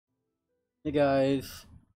Hey guys,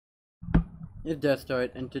 it's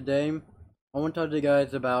Desktart, and today I want to talk to you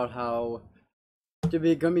guys about how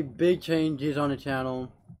gonna be big changes on the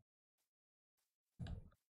channel,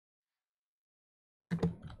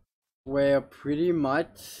 where pretty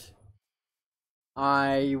much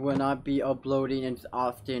I will not be uploading as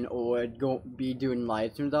often or be doing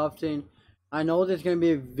live streams often. I know there's gonna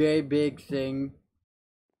be a very big thing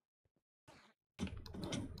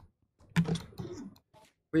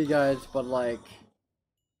for you guys, but like,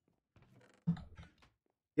 you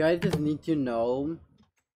guys just need to know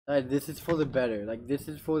that this is for the better. Like, this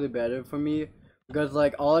is for the better for me. Because,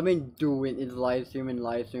 like, all I've been doing is live streaming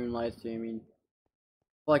for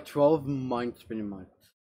like 12 months, pretty much.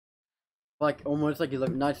 Like, almost like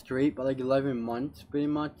 11, not straight, but like 11 months, pretty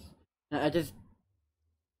much. And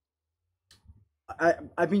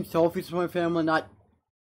I've been selfish for my family, not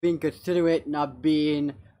being considerate, not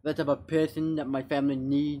being the type of person that my family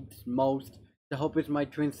needs most to help with my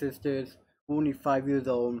twin sisters, who are only 5 years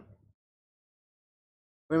old.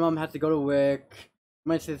 My mom has to go to work.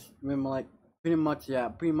 My sister, like, pretty much, yeah,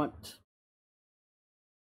 pretty much.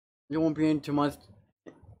 You won't be in too much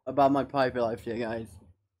about my private life here, guys.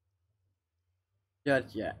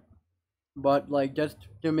 Just yet. But, like, just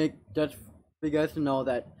for you guys to know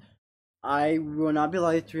that I will not be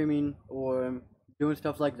live streaming or doing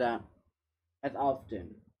stuff like that as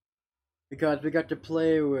often. Because we got to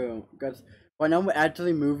play room. Because right now we're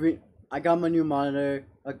actually moving. I got my new monitor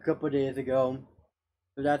a couple days ago.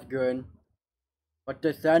 So that's good. But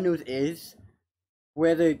the sad news is,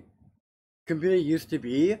 where the computer used to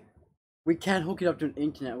be, we can't hook it up to an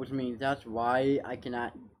internet, which means that's why I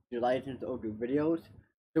cannot do live streams or do videos.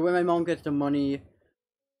 So when my mom gets the money,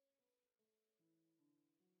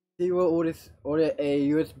 she will order a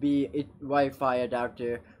USB Wi-Fi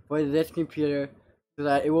adapter for this computer so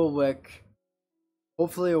that it will work.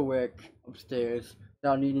 Hopefully it'll work upstairs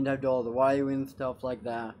without needing to have all the wiring and stuff like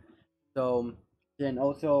that. So then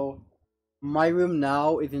also, my room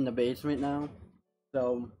now is in the basement now.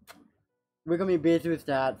 So we're gonna be busy with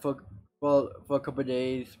that for a couple of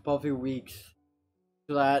days, probably weeks,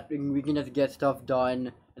 so that we can just get stuff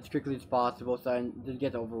done as quickly as possible so that it just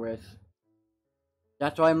gets over with.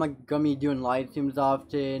 That's why I'm like gonna be doing live streams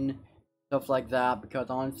often, stuff like that. Because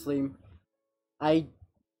honestly, I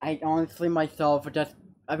I honestly myself just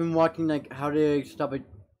I've been watching like how to stop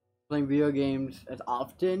playing video games as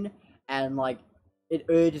often, and like it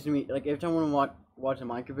urges me, like every time I want to watch a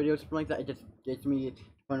Minecraft video or something like that, it just gets me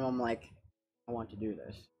when I'm like, I want to do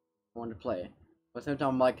this, I want to play, but sometimes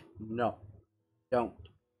I'm like, no, don't.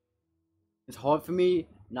 It's hard for me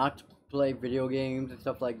not to play video games and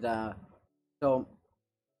stuff like that. So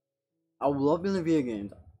I love playing video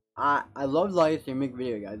games. I love live streaming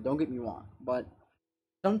video guys. Don't get me wrong, but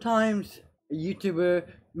sometimes a YouTuber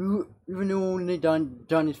who even though only done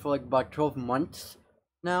this for like about 12 months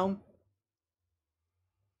now,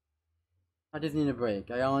 I just need a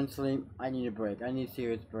break. I need a break. I need a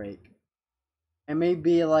serious break. And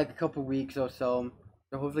maybe like a couple weeks or so.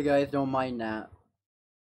 So hopefully you guys don't mind that.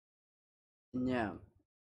 And yeah,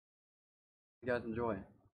 you guys enjoy.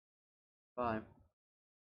 Bye.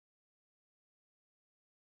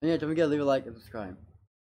 And yeah, don't forget to leave a like and subscribe.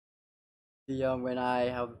 See you when I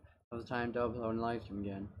have the time to upload and live stream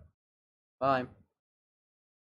again. Bye.